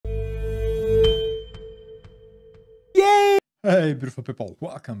Hey beautiful people,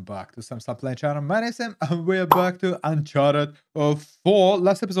 welcome back to samslamplay channel. My name is Sam and we're back to Uncharted 4.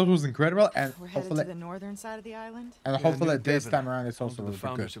 Last episode was incredible and We're headed to the northern side of the island. hopefully this time around it's home also to the will be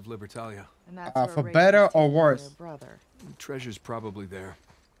founders good. of Libertalia. And that's where For Rafe better is or taking worse. their brother. Treasure's probably there.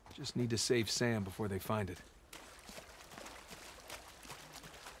 Just need to save Sam before they find it.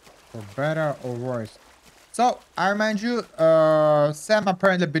 For better or worse. So I remind you, Sam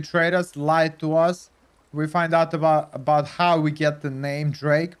apparently betrayed us, lied to us. We find out about how we get the name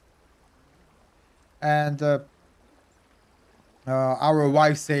Drake. And our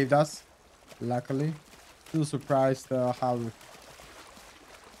wife saved us, luckily. Still surprised how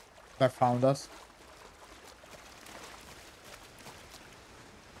they found us.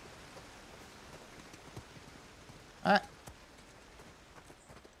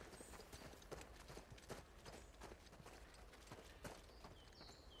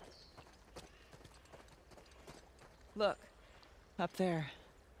 Look, up there.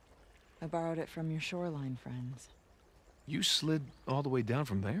 I borrowed it from your shoreline friends. You slid all the way down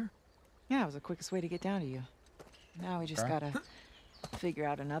from there? Yeah, it was the quickest way to get down to you. Now we just gotta figure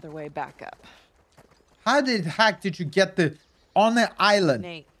out another way back up. How the heck did you get on the island?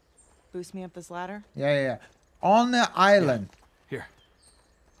 Nate, boost me up this ladder. Yeah. On the island. Yeah. Here.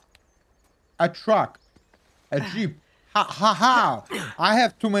 A truck. A jeep. How? I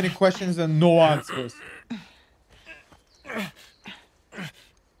have too many questions and no answers.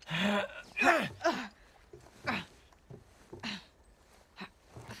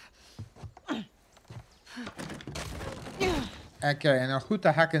 Okay, and who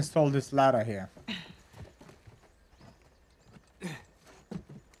the heck installed this ladder here?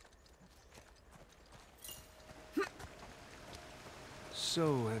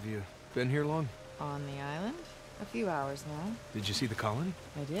 So, have you been here long? On the island? A few hours now. Did you see the colony?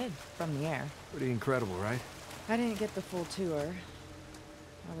 I did, from the air. Pretty incredible, right? I didn't get the full tour.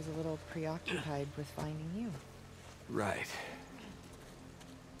 I was a little preoccupied with finding you. Right.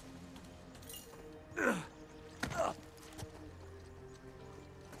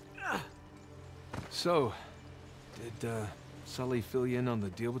 So, did Sully fill you in on the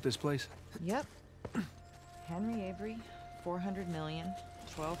deal with this place? Yep. Henry Avery, 400 million,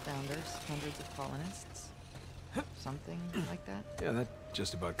 12 founders, hundreds of colonists. Something like that. Yeah, that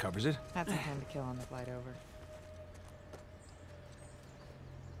just about covers it. Had some time to kill on the flight over.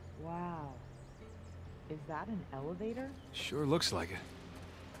 Wow. Is that an elevator? Sure looks like it.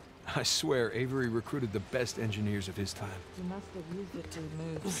 I swear, Avery recruited the best engineers of his time. You must have used it to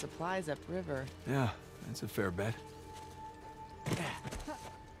move supplies upriver. Yeah, that's a fair bet.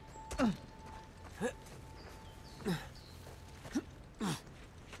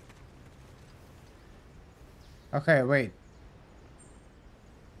 Okay, wait.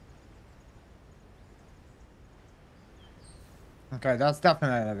 Okay, that's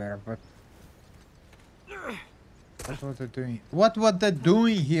definitely an elevator, but that's what they're doing. What they're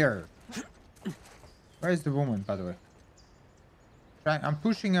doing here? Where is the woman, by the way? I'm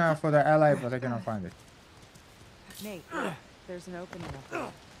pushing for the LA, but I cannot find it. Nate, there's an opening up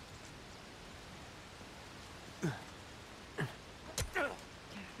there.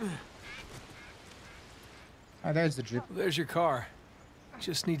 Oh, there's the jeep. Well, there's your car.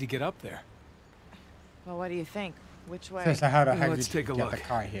 Just need to get up there. Well, what do you think? Which way? So how the heck Let's did you take a get look. the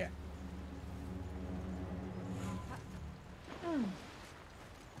car here?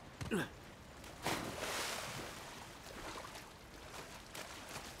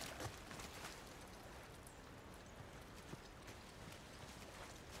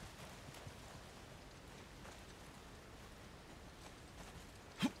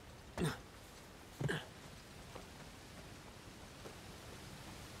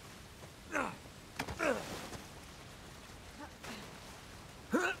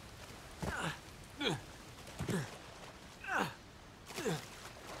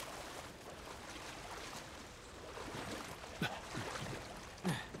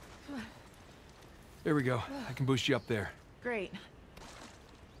 There we go. I can boost you up there. Great.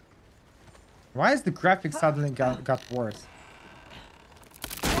 Why is the graphics suddenly got worse?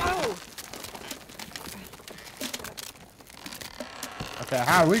 Whoa! Okay,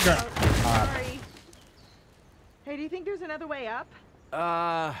 how are we going? Sorry. Hey, do you think there's another way up?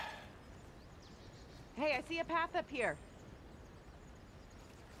 Hey, I see a path up here.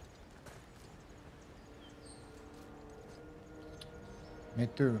 Me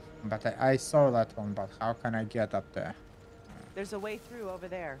too, but I saw that one, but how can I get up there? There's a way through over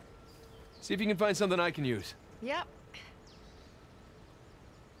there. See if you can find something I can use. Yep.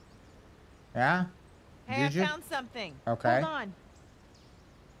 Yeah? Hey, Did you? I found something. Okay. Hold on.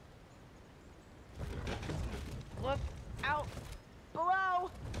 Look out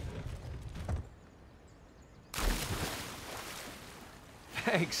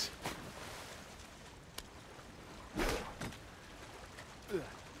Thanks.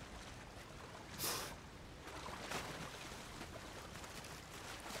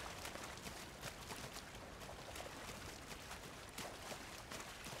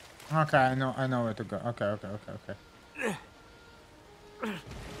 Okay, I know where to go. Okay.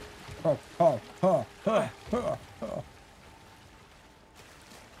 Oh.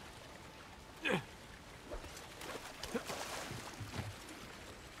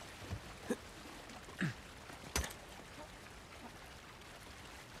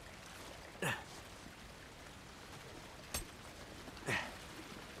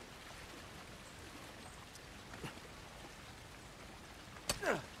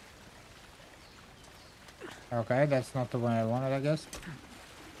 Okay, that's not the one I wanted, I guess.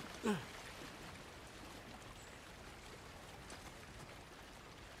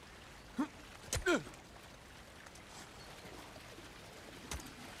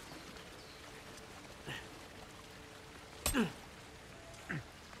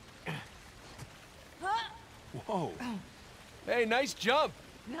 Whoa. Hey, nice jump.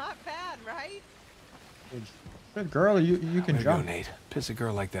 Not bad, right? Good girl, you can Way to go, jump. Nate. Piss a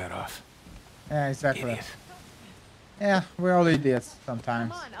girl like that off. Yeah, exactly. Idiot. Yeah, we're all idiots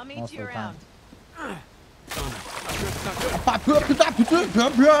sometimes. Come on, I'll meet Most you of the time. around.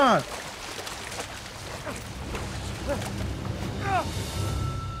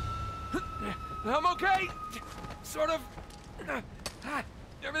 I'm okay. Sort of.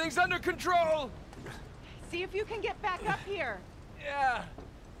 Everything's under control. See if you can get back up here. Yeah.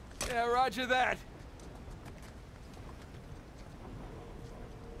 Yeah, roger that.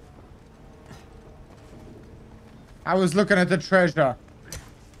 I was looking at the treasure.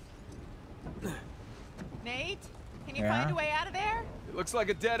 Nate, can you Yeah? find a way out of there? It looks like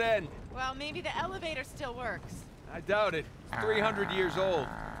a dead end. Well, maybe the elevator still works. I doubt it. It's 300 years old.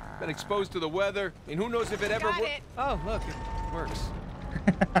 Been exposed to the weather. I mean, who knows if it ever Got it. Oh, look, it works.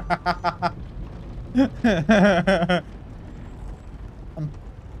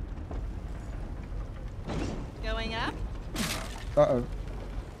 Going up? Uh-oh.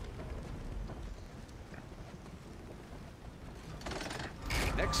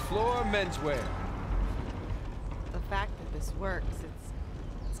 Next floor, menswear. The fact that this works,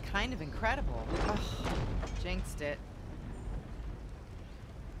 it's kind of incredible. Ugh, jinxed it.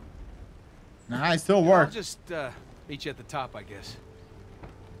 Nah, it still I'll works. just meet you at the top, I guess.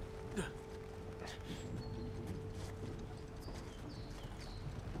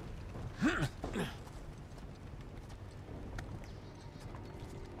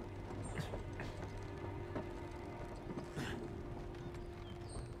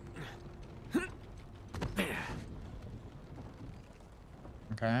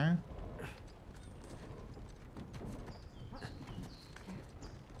 Okay.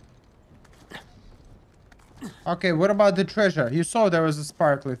 Okay, what about the treasure? You saw there was a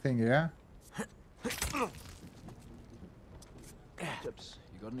sparkly thing, yeah? Tips,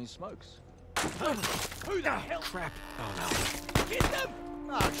 you got any smokes? Who the hell? Crap. Oh, no. Get them!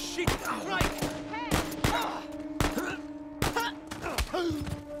 Oh, shit! Right!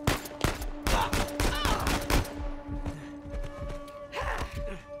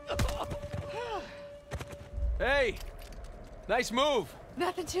 Hey! Nice move.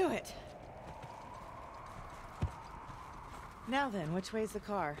 Nothing to it. Now then, which way's the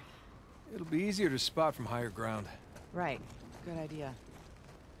car? It'll be easier to spot from higher ground. Right. Good idea.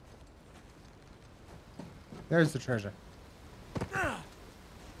 There's the treasure.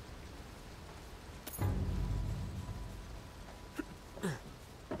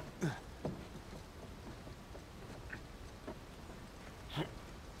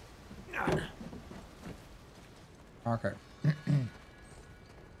 Okay.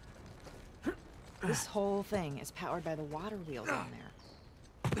 This whole thing is powered by the water wheel down there.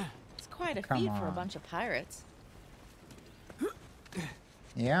 It's quite a Come feat for a on. bunch of pirates.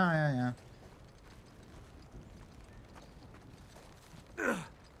 Yeah.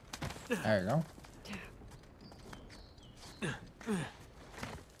 There you go.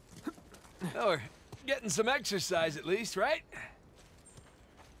 Oh, we're getting some exercise at least, right?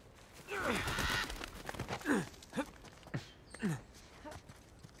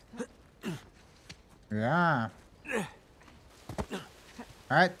 Yeah.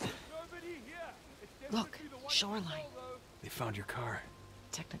 Alright. Look, shoreline. They found your car.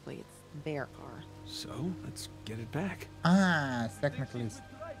 Technically, it's their car. So, let's get it back. Ah, technically.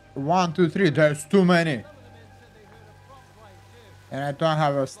 1, 2, 3. There's too many. And I don't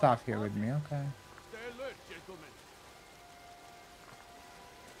have a stuff here with me. Okay.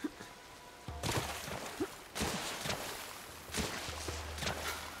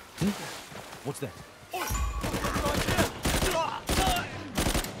 What's that?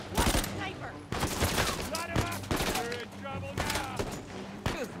 Sniper! We're in trouble now.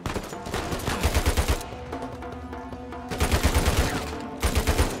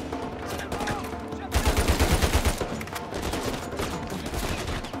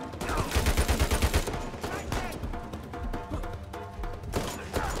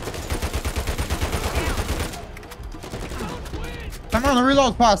 Come on,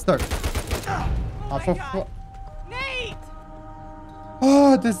 reload faster. Oh for my God. Nate!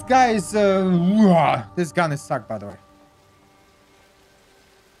 Oh, this guy is this gun is suck, by the way.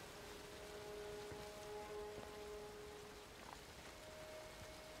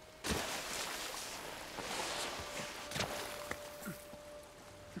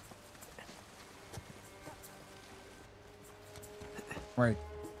 Wait.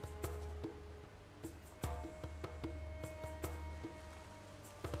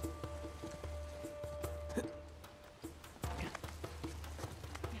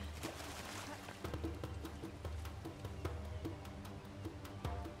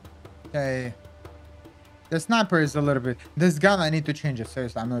 Okay. The sniper is a little bit... This gun, I need to change it.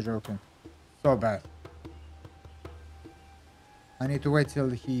 Seriously, I'm not joking. So bad. I need to wait till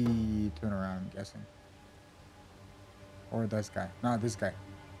he turn around, I'm guessing. Or this guy. No, this guy.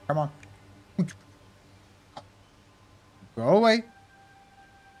 Come on. Go away.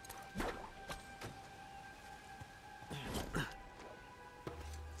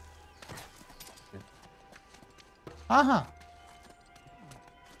 Aha.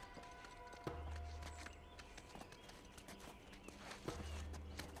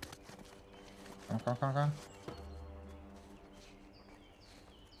 Come on.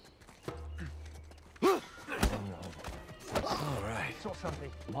 All right. Saw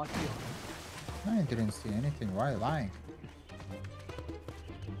something. Might be on. I didn't see anything. Why are you lying?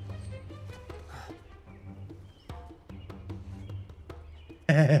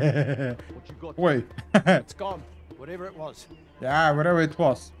 What you got? Wait. It's gone. Whatever it was. Yeah, whatever it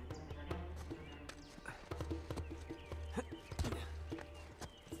was.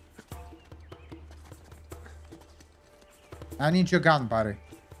 I need your gun, buddy.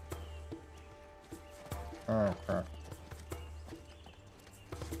 Oh, crap.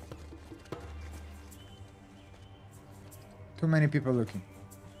 Too many people looking.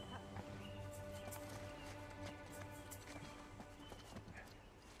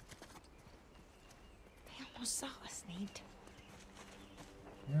 They almost saw us, Nate.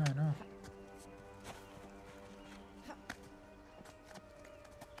 Yeah, I know.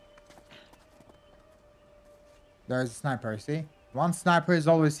 There's a sniper, see? One sniper is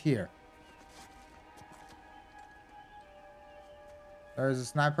always here. There's a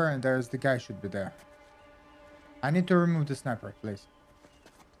sniper and there's the guy should be there. I need to remove the sniper, please.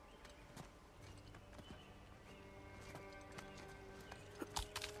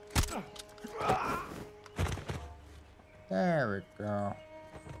 There we go.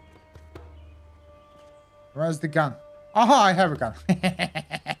 Where's the gun? Oh, I have a gun.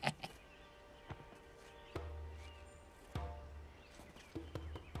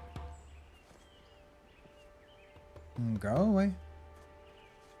 Go away.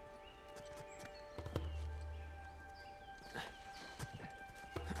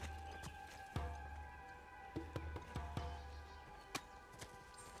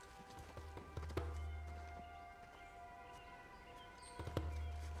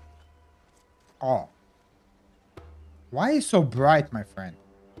 Oh. Why is so bright, my friend?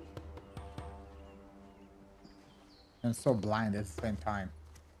 And so blind at the same time.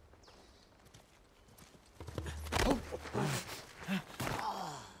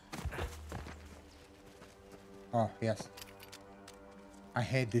 Oh, yes. I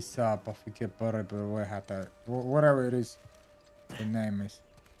hate this whatever it is the name is.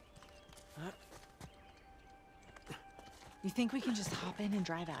 You think we can just hop in and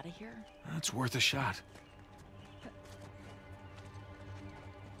drive out of here? That's worth a shot.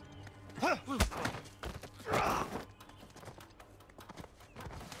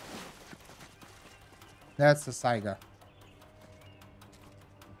 That's the Saiga.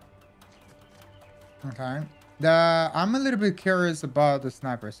 Okay. I'm a little bit curious about the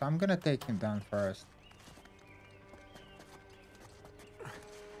sniper, so I'm gonna take him down first.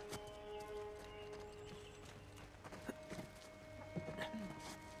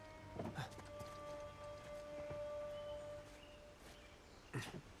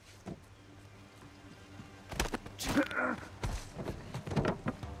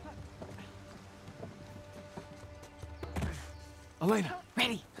 Elena!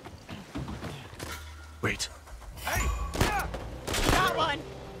 Ready. Wait. Hey! Got one.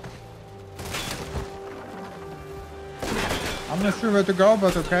 I'm not sure where to go,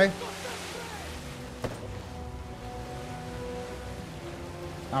 but okay.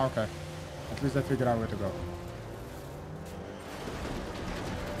 Ah, okay. At least I figured out where to go.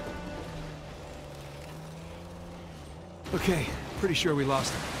 Okay, pretty sure we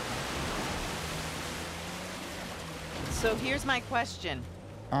lost him. So here's my question.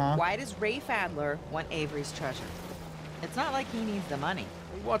 Why does Rafe Adler want Avery's treasure? It's not like he needs the money.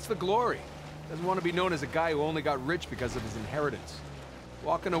 He wants the glory. Doesn't want to be known as a guy who only got rich because of his inheritance.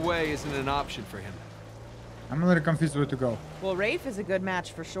 Walking away isn't an option for him. I'm a little confused where to go. Well, Rafe is a good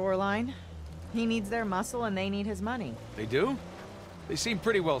match for Shoreline. He needs their muscle and they need his money. They do? They seem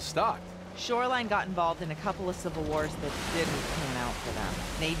pretty well stocked. Shoreline got involved in a couple of civil wars that didn't pan out for them.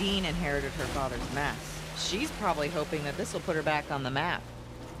 Nadine inherited her father's mess. She's probably hoping that this will put her back on the map.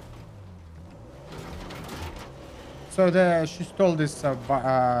 So she stole this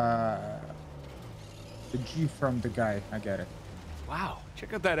the G from the guy. I get it. Wow,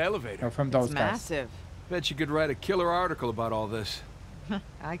 check out that elevator. No, from those It's guys. massive. Bet you could write a killer article about all this.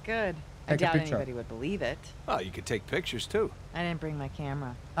 I could. I Take a doubt picture. anybody would believe it. Oh, you could take pictures too. I didn't bring my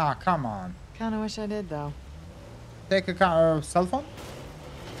camera. Ah, come on. Kinda wish I did, though. Take a cell phone?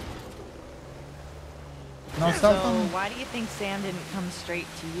 No cell So, phone? why do you think Sam didn't come straight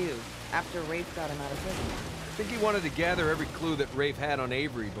to you after Rafe got him out of prison? I think he wanted to gather every clue that Rafe had on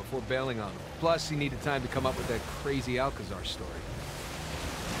Avery before bailing on him. Plus, he needed time to come up with that crazy Alcazar story.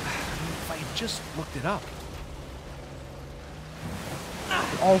 If I had just looked it up.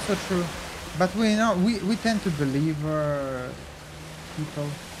 Also true. But we know we tend to believe people.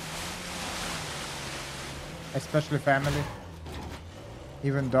 Especially family.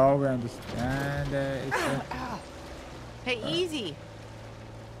 Even though we understand it's Hey, easy!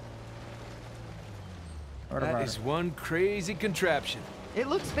 what That about is it? one crazy contraption. It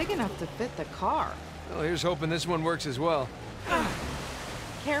looks big enough to fit the car. Well, here's hoping this one works as well.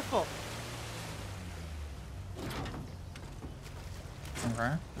 Careful.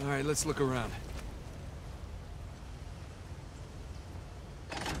 Okay. All right, let's look around.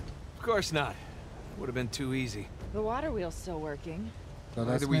 Of course not. Would have been too easy. The water wheel's still working. So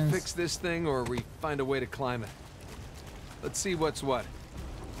that Either we means fix this thing or we find a way to climb it. Let's see what's what.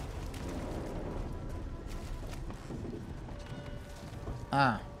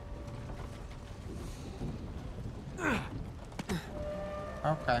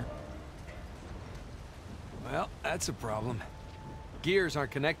 Okay. Well, that's a problem. Gears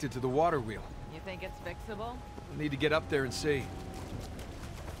aren't connected to the water wheel. You think it's fixable? We'll need to get up there and see.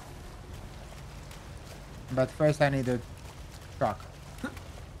 But first I need a truck.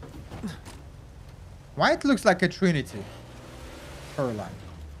 Why it looks like a Trinity? Shoreline.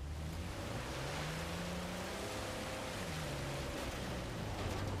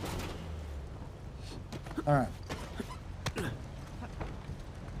 Alright.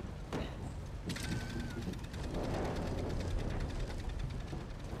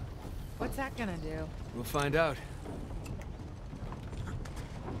 What's that gonna do? We'll find out.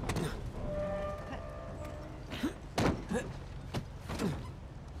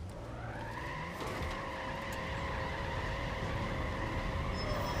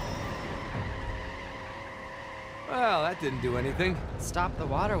 Well, that didn't do anything. Stop the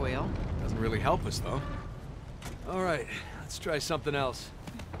water wheel. Doesn't really help us, though. All right, let's try something else.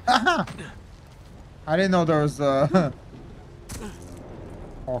 I didn't know there was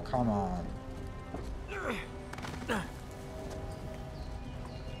Oh, come on.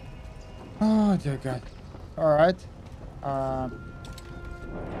 Oh, dear God. Alright.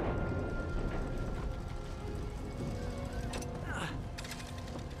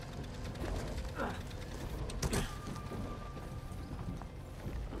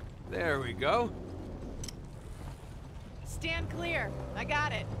 There we go. Stand clear. I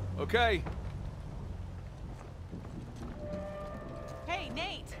got it. Okay. Hey,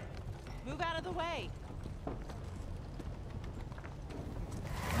 Nate! Move out of the way.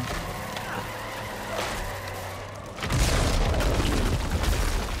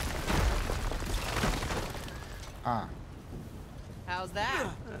 Ah. How's that?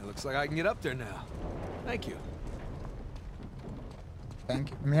 Looks like I can get up there now. Thank you.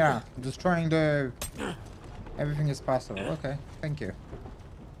 Thank you. Yeah, destroying the... Everything is possible. Okay, thank you.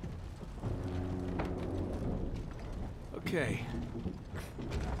 Okay.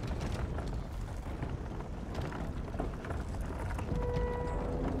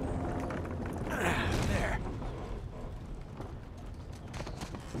 There.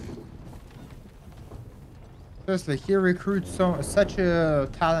 Seriously, he recruits such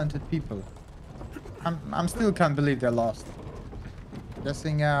talented people. I'm still can't believe they're lost.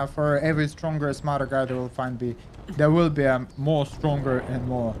 Guessing for every stronger, smarter guy, they will find There will be a more stronger and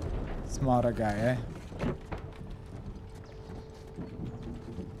more smarter guy, eh?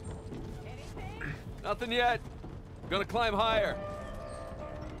 Nothing yet. Gonna climb higher.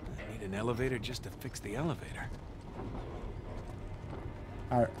 I need an elevator just to fix the elevator.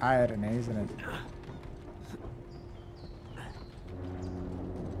 Iron, isn't it?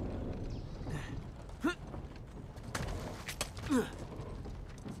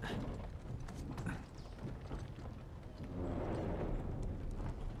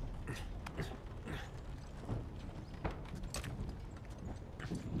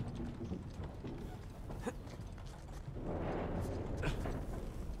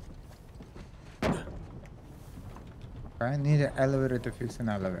 I need an elevator to fix an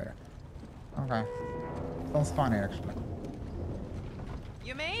elevator. Okay. Sounds funny, actually.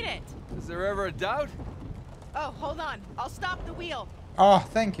 You made it! Is there ever a doubt? Oh, hold on. I'll stop the wheel. Oh,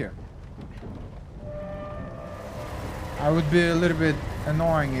 thank you. I would be a little bit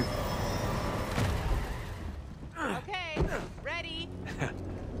annoying if... Okay, ready.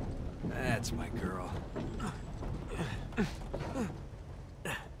 That's my girl.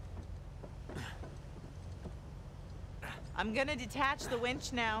 I'm gonna detach the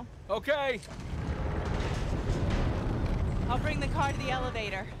winch now. Okay. I'll bring the car to the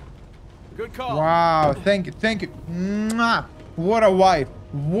elevator. Good call. Wow, thank you, thank you. Mwah! What a wife.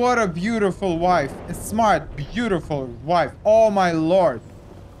 What a beautiful wife. A smart, beautiful wife. Oh my lord.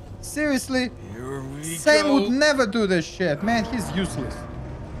 Seriously? Here we Sam go. would never do this shit. Man, he's useless.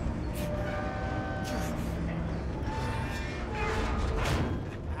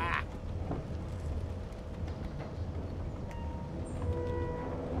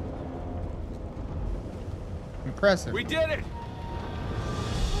 Impressive. We did it.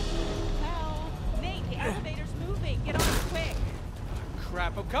 Hell, Nate, the elevator's moving. Get on it quick.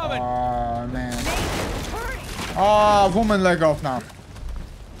 Crap, I'm coming. Oh man. Nate, hurry. Oh, woman leg off now.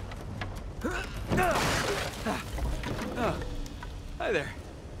 Hi there.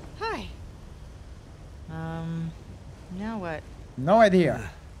 Hi. Now what? No idea.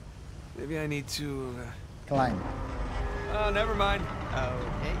 Maybe I need to. Climb. Oh, never mind.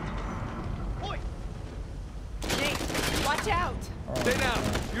 Okay. Nate, watch out. Stay down.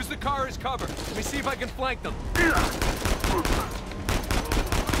 Use the car as cover. Let me see if I can flank them.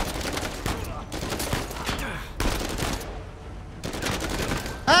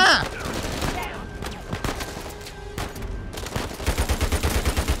 Ah!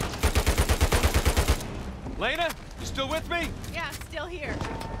 Lena, you still with me? Yeah, still here. The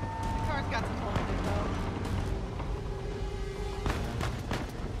car's got some holes in it, though.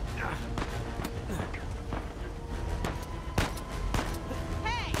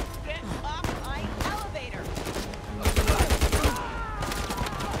 Hey, get off my elevator.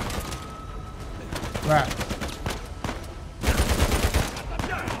 Right.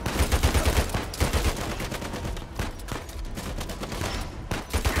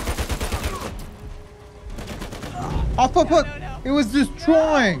 Oh, fuck, fuck. It was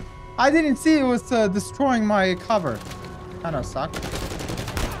destroying. I didn't see it was destroying my cover. Kind of sucked.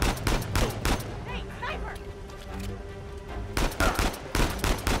 Hey, sniper.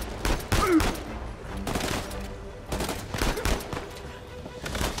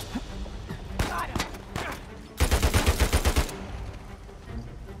 Got him.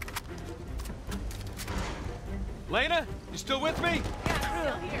 Lena, you still with me? Yeah,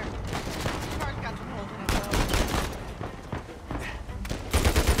 still here. The car's got some holes in it, though.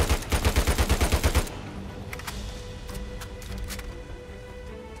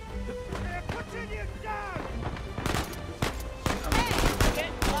 Hey,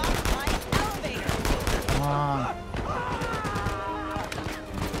 get off my elevator. Come on.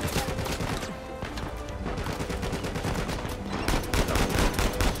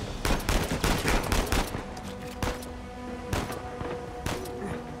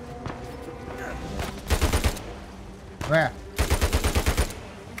 Where?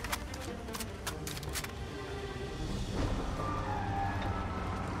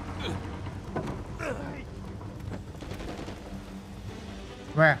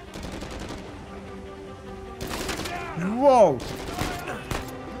 Where? Whoa!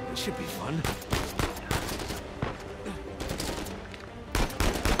 This should be fun.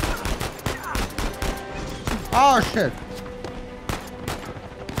 Oh shit!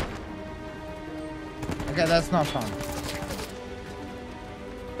 Okay, that's not fun.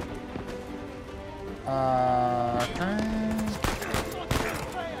 Okay.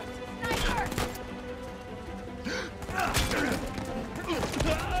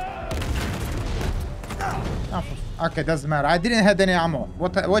 Oh, okay, doesn't matter. I didn't have any ammo.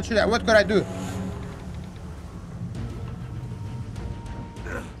 What could I do?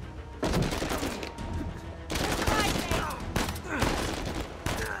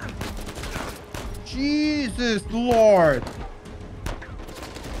 Jesus Lord!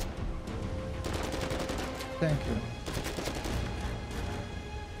 Thank you.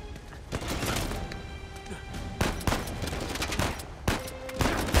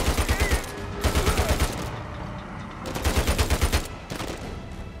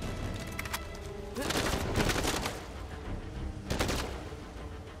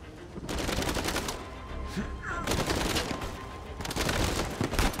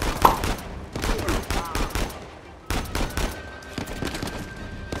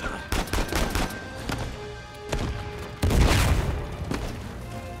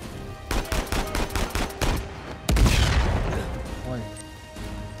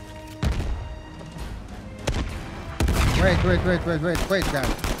 Wait, guys.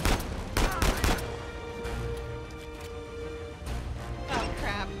 Oh,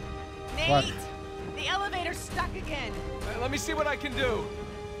 crap. Nate! What? The elevator's stuck again. Let me see what I can do.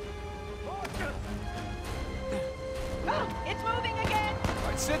 Oh, it's moving again. All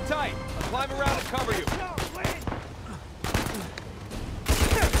right, sit tight. I'll climb around and cover you.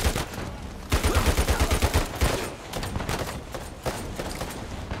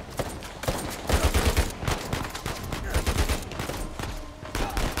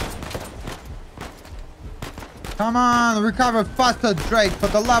 Come on, recover faster, Drake. For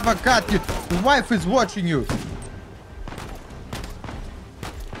the love of God, your wife is watching you.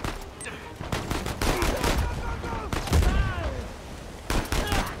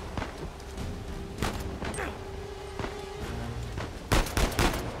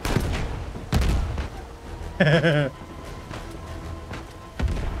 Get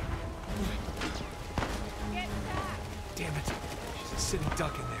back. Damn it. She's a sitting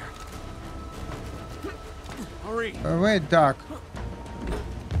duck in there. Hurry. Wait, Doc.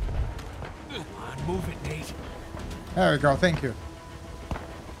 Come on, move it, Nate. There we go, thank you.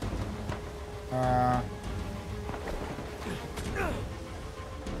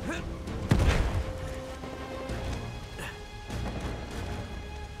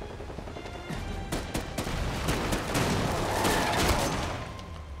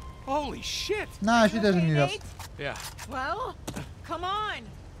 Holy shit. Nah, she doesn't need us. Nate? Yeah. Well, come on.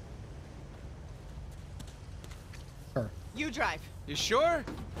 Sure. You drive. You sure?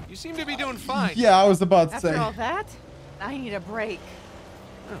 You seem to be doing fine. Yeah, I was about to After say. all that, I need a break.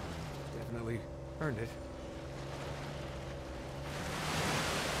 Oh, definitely earned it.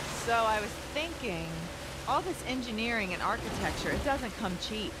 So I was thinking, all this engineering and architecture, it doesn't come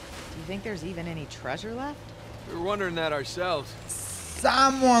cheap. Do you think there's even any treasure left? We were wondering that ourselves.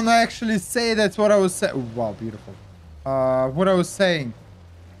 Someone actually say that's what I was saying. Wow, beautiful. What I was saying.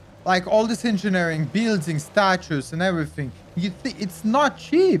 Like all this engineering, buildings, statues, and everything. You think it's not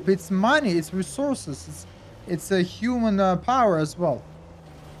cheap. It's money. It's resources. It's a human power as well.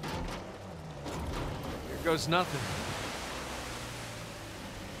 Here goes nothing.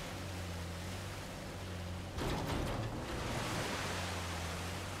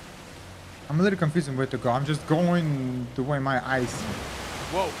 I'm a little confused on where to go. I'm just going the way my eyes see.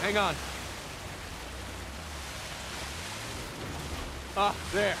 Whoa, hang on. Ah,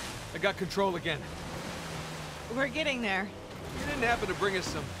 there. I got control again. We're getting there. You didn't happen to bring us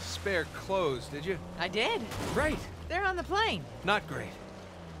some spare clothes, did you? I did. Great. They're on the plane. Not great.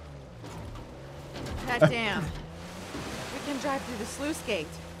 That dam. We can drive through the sluice gate.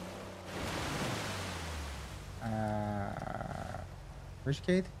 Which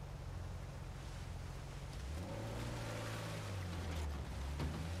gate?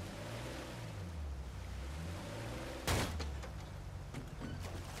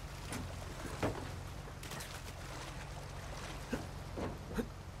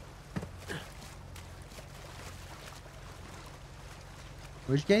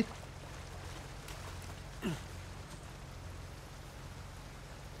 Which gate?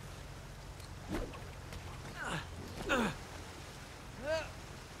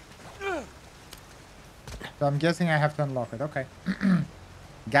 So I'm guessing I have to unlock it. Okay.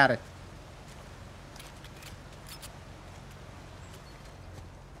 Got it.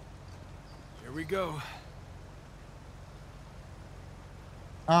 Here we go.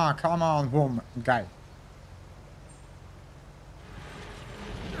 Ah, come on, boom, guy.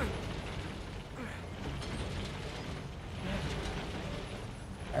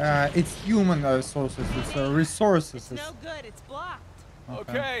 It's human sources. It's resources. It's no good. It's blocked.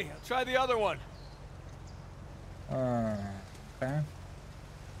 Okay, I'll try the other one. Okay.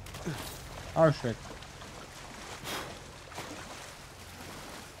 Oh shit.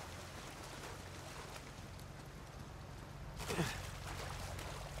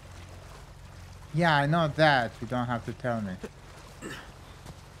 Yeah, I know that. You don't have to tell me.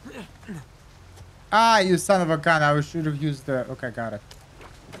 Ah, you son of a gun. I should have used the... Okay, got it.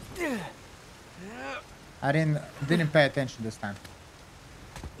 I didn't pay attention this time.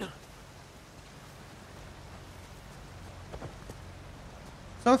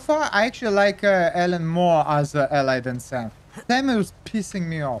 So far, I actually like Ellen more as ally than Sam. Sam was pissing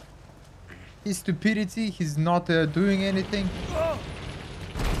me off. His stupidity, he's not doing anything. Should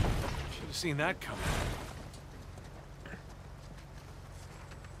have seen that coming.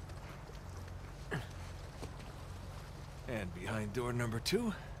 And behind door number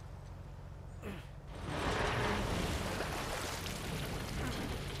 2.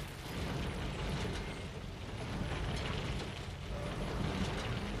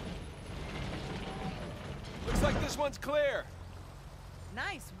 Looks like this one's clear.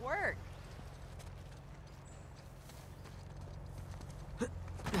 Nice work.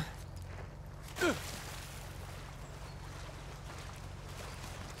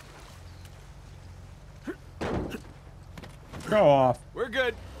 Go off. We're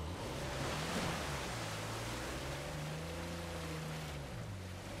good.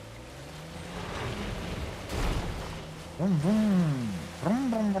 Vroom, vroom. Vroom,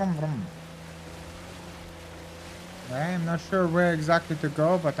 vroom, vroom, vroom. I'm not sure where exactly to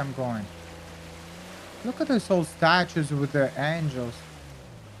go, but I'm going. Look at these old statues with the angels.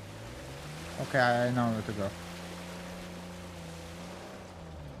 Okay, I know where to go.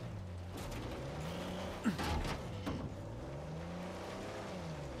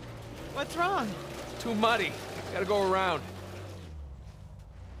 What's wrong? Too muddy. Gotta go around.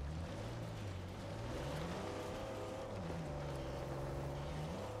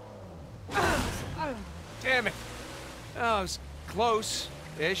 Damn it. Oh, it was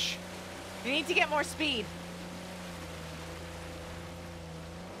close-ish. You need to get more speed.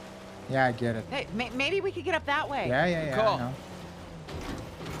 Yeah, I get it. Hey, maybe we could get up that way. Yeah, Call. I know.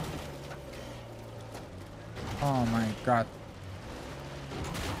 Oh my god.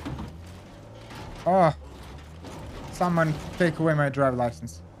 Oh. Someone take away my drive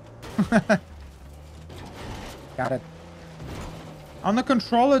license. Got it. On the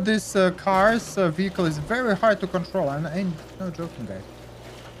controller, this car's vehicle is very hard to control. I ain't no joking, guys.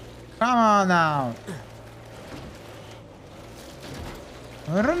 Come on now.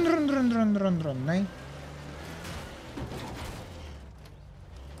 Run, run, run, run, run, run, man.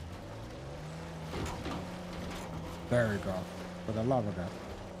 There we go. For the love of God.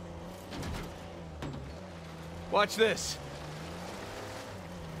 Watch this.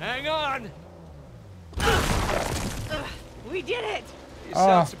 Hang on. We did it. You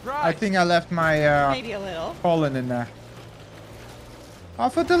sound surprised. I think I left my Maybe a little. colon in there. Oh,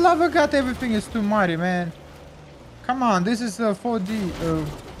 for the love of God, everything is too muddy, man. Come on, this is a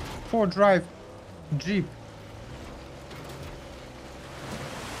 4-drive Jeep.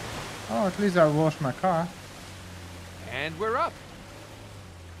 Oh, at least I washed my car. And we're up.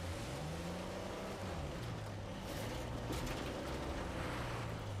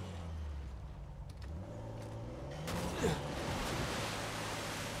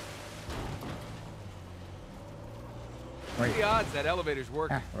 What are the odds that elevator's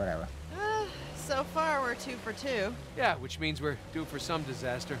working? Ah, whatever. So far, we're 2 for 2. Yeah, which means we're due for some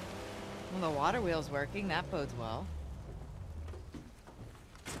disaster. Well, the water wheel's working. That bodes well.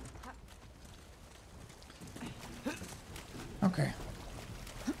 Okay.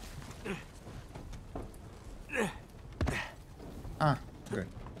 Ah, good.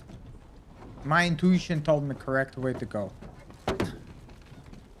 My intuition told me correct way to go.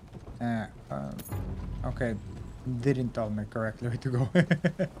 Okay, didn't tell me correctly way to go.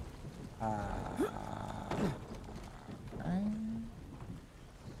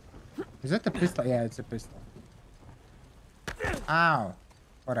 Is that the pistol? Yeah, it's a pistol. Ow.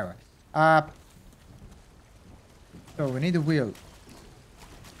 Whatever. So we need a wheel.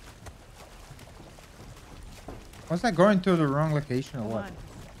 Was I going to the wrong location or what? Come on.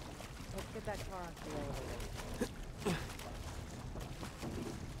 Let's get that car onto the elevator.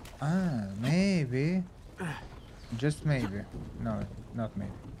 Ah, maybe. Just maybe. No, not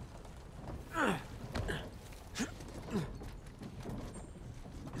maybe.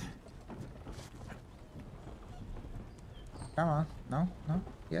 Come on. No, no,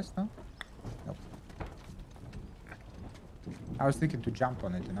 yes, no. Nope. I was thinking to jump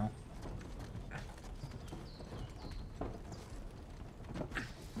on it, you know.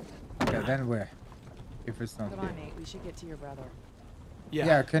 Okay, then where? If it's not Come here. on, Nate. We should get to your brother.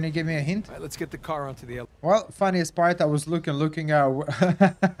 Yeah, can you give me a hint? All right, let's get the car onto the elevator. Well, funniest part, I was looking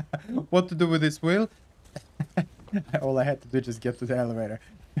what to do with this wheel. All I had to do just get to the elevator.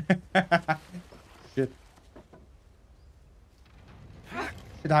 Shit.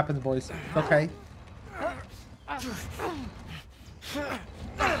 It happens, boys. Okay.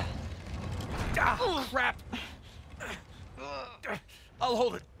 Ah, crap. I'll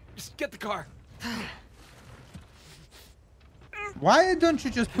hold it. Just get the car. Why don't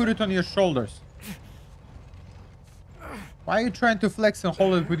you just put it on your shoulders? Why are you trying to flex and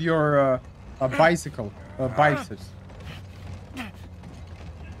hold it with your bicycle biceps?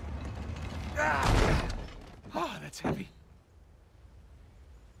 Oh, that's heavy.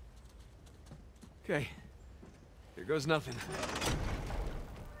 Okay. Here goes nothing.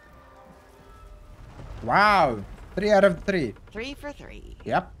 Wow. 3 out of 3. 3 for 3.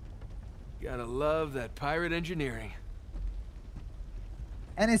 Yep. Gotta love that pirate engineering.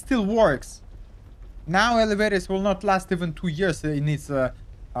 And it still works. Now elevators will not last even 2 years. It needs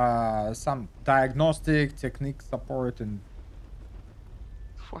some diagnostic technique support and...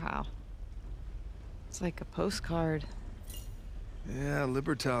 Wow. It's like a postcard. Yeah,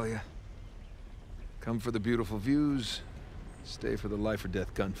 Libertalia. Come for the beautiful views, stay for the life or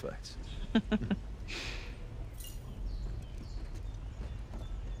death gunfights.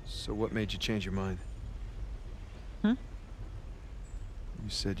 So what made you change your mind? Hmm? You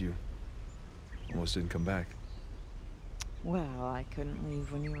said you almost didn't come back. Well, I couldn't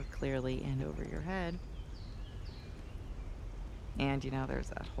leave when you were clearly in over your head. And, you know, there's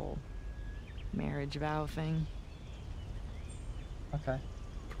that whole marriage vow thing. Okay.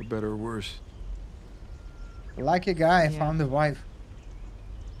 For better or worse. Like a guy, Yeah. found a wife.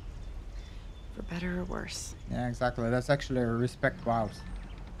 For better or worse. Yeah, exactly. That's actually a respect vows.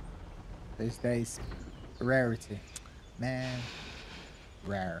 These days, rarity. Man,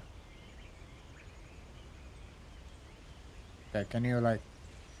 rare. Okay, can you like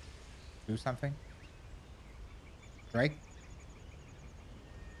do something? Drake?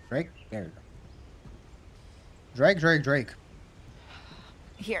 Drake? There you go. Drake, Drake, Drake.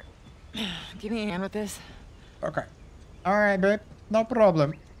 Here. Give me a hand with this. Okay. Alright, babe. No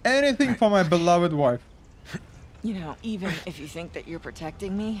problem. Anything for my beloved wife. You know, even if you think that you're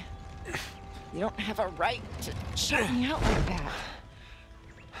protecting me, you don't have a right to shut me out like that.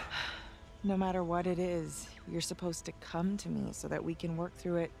 No matter what it is, you're supposed to come to me so that we can work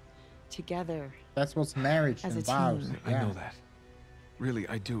through it together. That's what's marriage As and a vows. team. I know that. Really,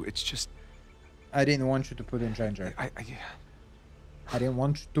 I do. It's just... I didn't want you to put in danger. Yeah. I didn't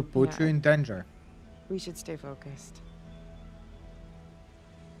want you to put Yeah. you in danger. We should stay focused.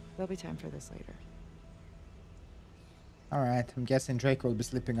 There'll be time for this later. Alright, I'm guessing Drake will be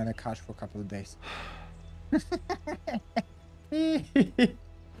sleeping on a couch for a couple of days.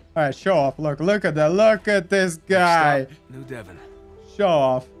 Alright, show off. Look at that. Look at this guy. Stop. New Devon. Show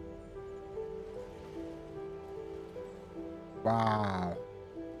off. Wow.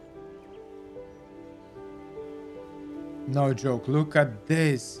 No joke. Look at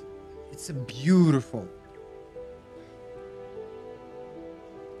this. It's beautiful.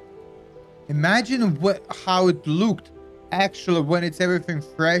 Imagine how it looked actually when it's everything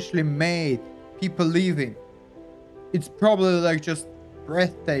freshly made. People leaving. It's probably like just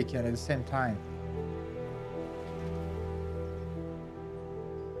breathtaking at the same time.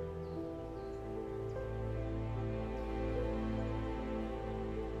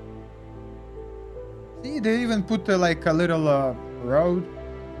 See, they even put like a little road,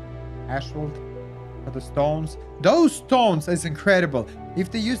 asphalt for the stones. Those stones is incredible.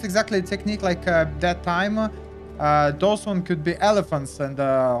 If they used exactly the technique like that time, those one could be elephants and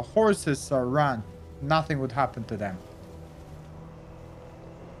horses run. Nothing would happen to them.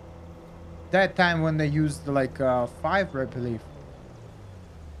 That time when they used like 5, I believe.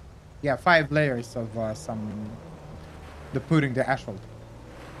 Yeah, 5 layers of the putting the asphalt.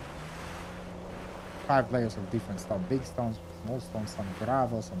 5 layers of different stuff. Big stones, small stones, some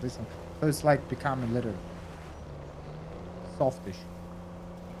gravel, some this one. So it's like becoming a little softish.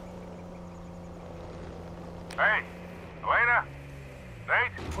 Hey, Elena?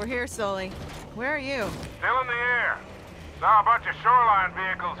 Nate? We're here, Sully. Where are you? Still in the air. Saw a bunch of shoreline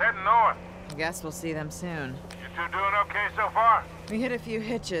vehicles heading north. I guess we'll see them soon. You two doing okay so far? We hit a few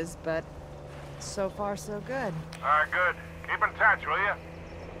hitches, but so far so good. Alright, good. Keep in touch, will you?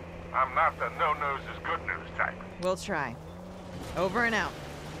 I'm not the no-noses good news type. We'll try. Over and out.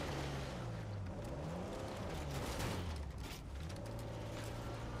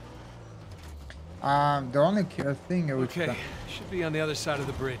 The only thing which Okay, should be on the other side of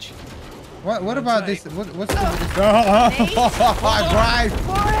the bridge. what about this? What's the Nate? right?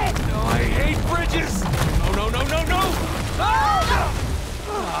 For it! No, I hate bridges! No, no, no, no, no!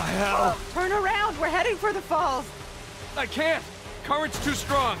 Oh, hell! Turn around! We're heading for the falls! I can't! Current's too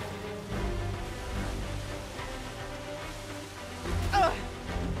strong!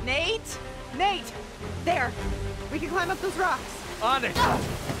 Nate? Nate! There! We can climb up those rocks. On it!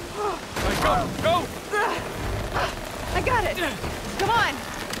 Right, go! I got it! Come on!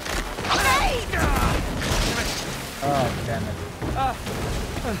 Nate! Oh, damn it.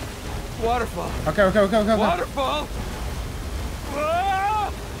 Waterfall! Okay. Waterfall!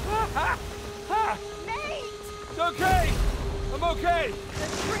 Nate! It's okay! I'm okay!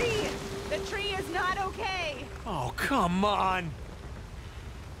 The tree is not okay! Oh, come on!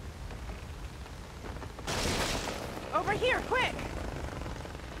 Over here, quick!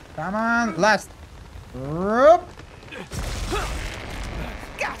 Come on, last. Whoop.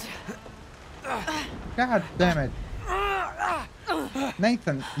 Gotcha! God damn it.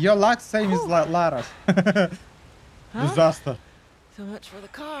 Nathan, your luck same as Lara's. Disaster. So much for the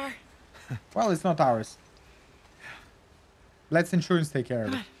car. Well, it's not ours. Let's insurance take care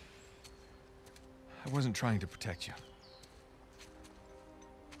of it. I wasn't trying to protect you.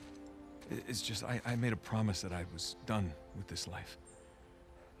 It's just, I made a promise that I was done with this life.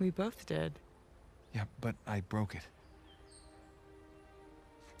 We both did. Yeah, but I broke it.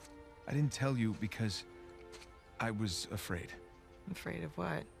 I didn't tell you because I was afraid. Afraid of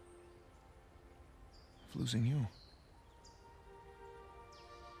what? Of losing you.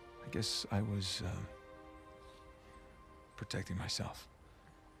 I guess I was, protecting myself.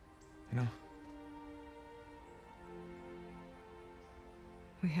 You know?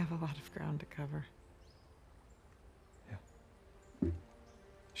 We have a lot of ground to cover. Yeah.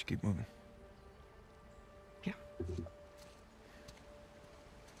 Should keep moving. Yeah.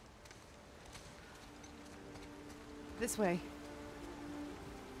 This way.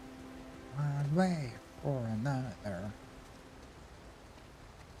 One way or another.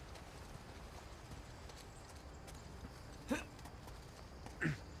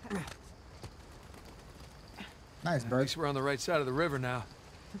 Nice, At bird. least we're on the right side of the river now.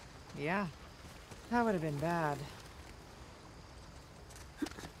 Yeah. That would have been bad.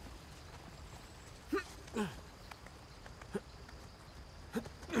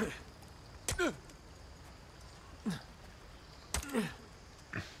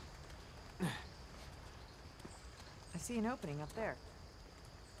 I see an opening up there.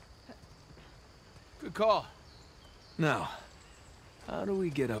 Good call. Now, how do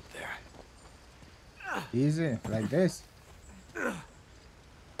we get up there? Easy, like this.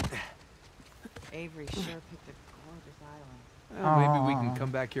 Avery sure picked a gorgeous island. Well, maybe we can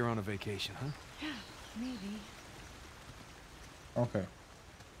come back here on a vacation, huh? Maybe. Okay.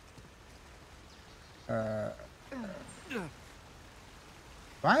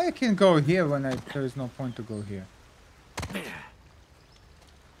 Why I can go here when there is no point to go here?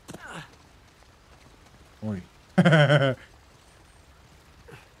 Oi.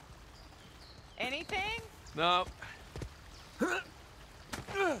 Anything? No.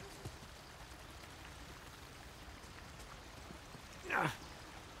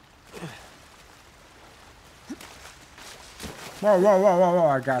 Whoa,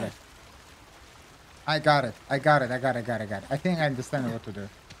 I got it. I got it. I think I understand what to do.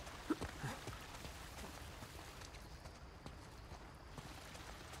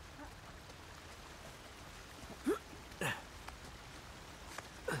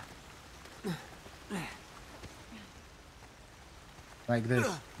 Like this.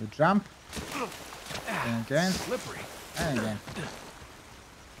 You jump. And again. Slippery. And again.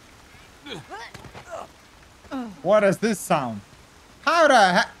 What is this sound? How the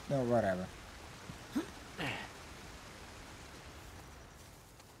heck? No, whatever.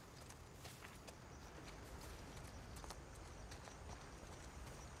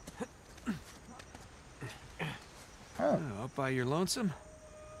 Oh, Up by your lonesome?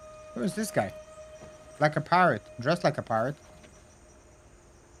 who is this guy? Like a pirate. Dressed like a pirate.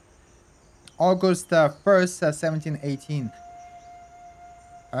 August 1st, 1718.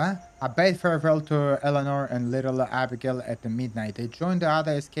 I bade farewell to Eleanor and little Abigail at the midnight. They joined the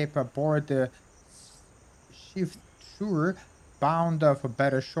other escape aboard the shift shore, bound for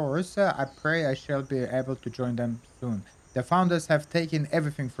better shores. I pray I shall be able to join them soon. The founders have taken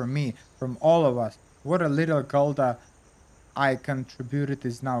everything from me, from all of us. What a little gold I contributed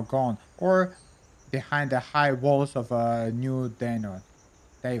is now gone, or behind the high walls of New Devon.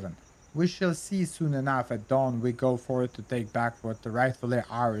 We shall see soon enough. At dawn we go forward to take back what rightfully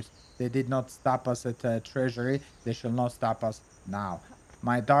ours. They did not stop us at the treasury. They shall not stop us now.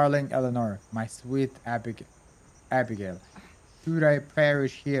 My darling Eleanor, my sweet Abigail, should I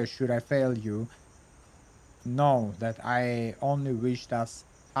perish here, should I fail you, know that I only wished us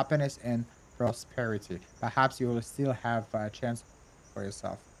happiness and prosperity. Perhaps you will still have a chance for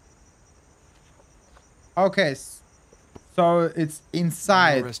yourself. Okay. So it's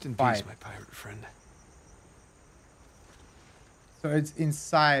inside. Rest in pipe. peace, my pirate friend. So it's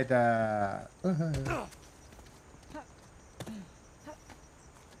inside.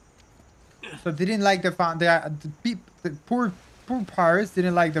 So they didn't like the poor pirates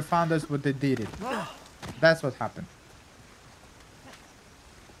didn't like the founders what they did it. That's what happened.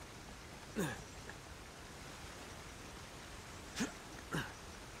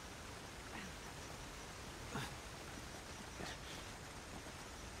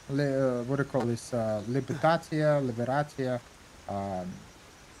 What do you call this? Liberatia.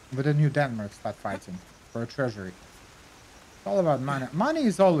 With the New Denmark start fighting for a treasury. It's all about money. Money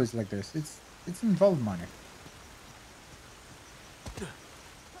is always like this. It's involved money.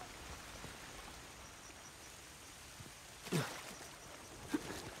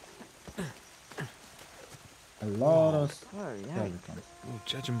 A lot of skeletons. Oh,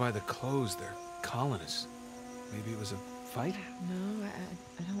 judging by the clothes, they're colonists. Maybe it was a fight? No,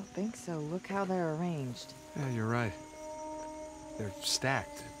 I don't think so. Look how they're arranged. Yeah, you're right. They're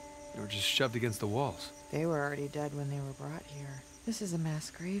stacked. They were just shoved against the walls. They were already dead when they were brought here. This is a mass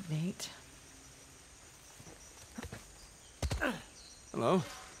grave, Nate. Hello?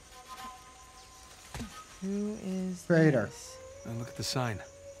 Who is Traitor. this? And look at the sign.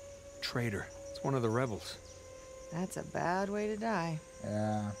 Traitor. It's one of the rebels. That's a bad way to die.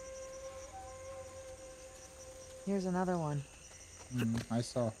 Yeah. Here's another one. I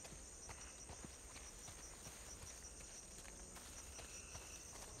saw.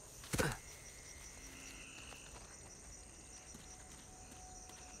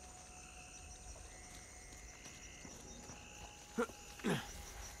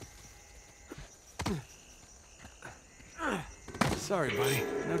 Sorry, buddy.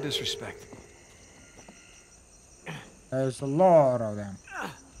 No disrespect. There's a lot of them.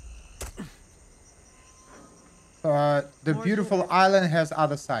 The beautiful island has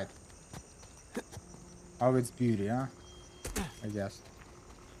other side. Oh, its beauty, huh? I guess.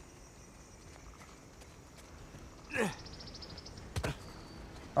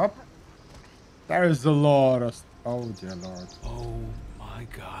 Up. There is a lot of. Oh dear Lord. Oh my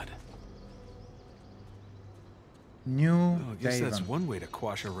God. New Well, I guess that's Devon. one way to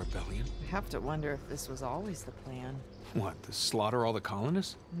quash a rebellion. I have to wonder if this was always the plan. What, to slaughter all the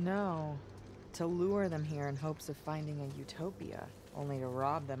colonists? No. To lure them here in hopes of finding a utopia, only to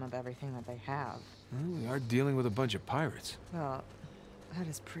rob them of everything that they have. Well, we are dealing with a bunch of pirates. Well, that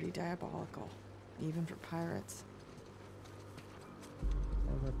is pretty diabolical, even for pirates.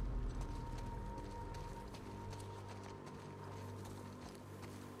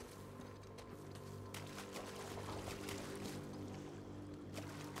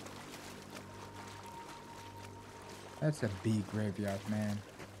 That's a big graveyard, man.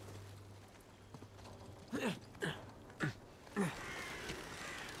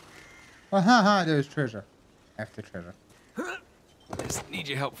 Oh, haha, there's treasure. After treasure. Just need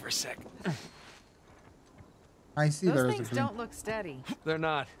your help for a sec. I see Those there's things a green. don't look steady. They're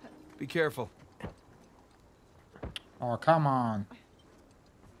not. Be careful. Oh, come on.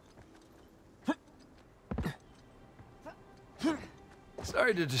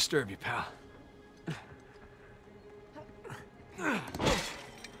 Sorry to disturb you, pal.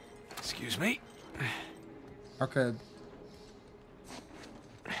 Excuse me. Okay.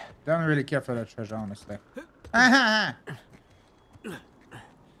 Don't really care for that treasure, honestly. Ah,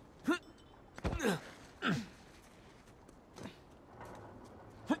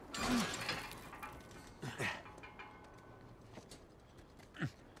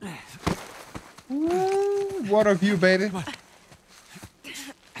 Ooh, what of you, baby? You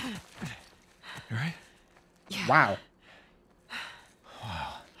right? Wow.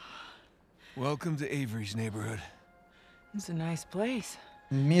 Welcome to Avery's neighborhood. It's a nice place.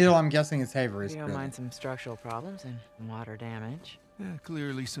 Middle, I'm guessing it's Avery's. You don't mind some structural problems and water damage. Yeah,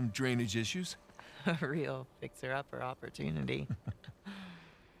 clearly some drainage issues. A real fixer-upper opportunity.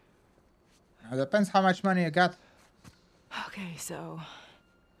 It depends how much money you got. Okay, so...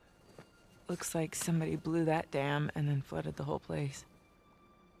 looks like somebody blew that dam and then flooded the whole place.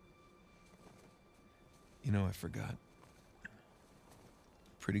 You know, I forgot.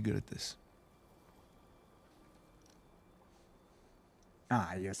 Pretty good at this.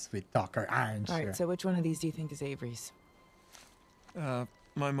 Ah, you sweet talker, aren't you? Alright, so which one of these do you think is Avery's?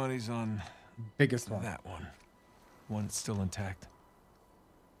 My money's on Biggest one. that one. One that's still intact.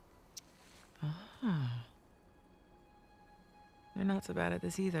 They're not so bad at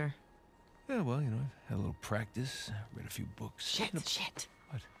this either. Yeah, well, you know, I've had a little practice, read a few books. Shit.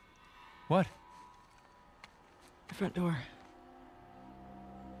 What? The front door.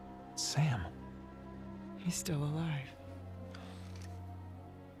 Sam. He's still alive.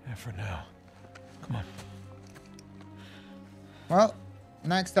 Yeah, for now. Come on. Well,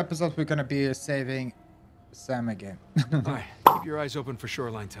 next episode we're gonna be saving Sam again. Alright, keep your eyes open for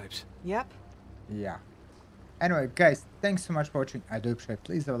shoreline types. Yep. Yeah. Anyway, guys, thanks so much for watching. I do appreciate it.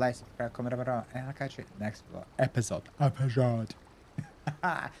 Please do like, subscribe, comment, and I'll catch you next episode. By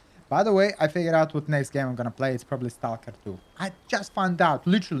the way, I figured out what next game I'm gonna play. It's probably Stalker 2. I just found out,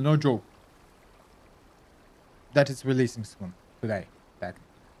 literally, no joke, that it's releasing soon. Today, technically.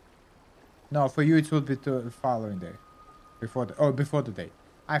 No, for you it will be the following day. Before the day.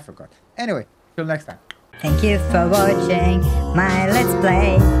 I forgot. Anyway, till next time. Thank you for watching my Let's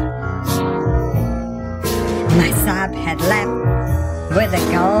Play. My sub had left with a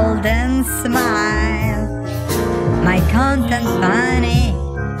golden smile. My content funny,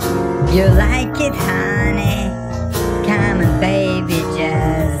 you like it honey. Come on baby,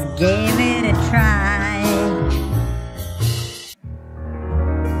 just give it a try.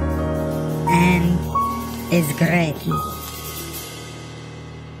 And it's great.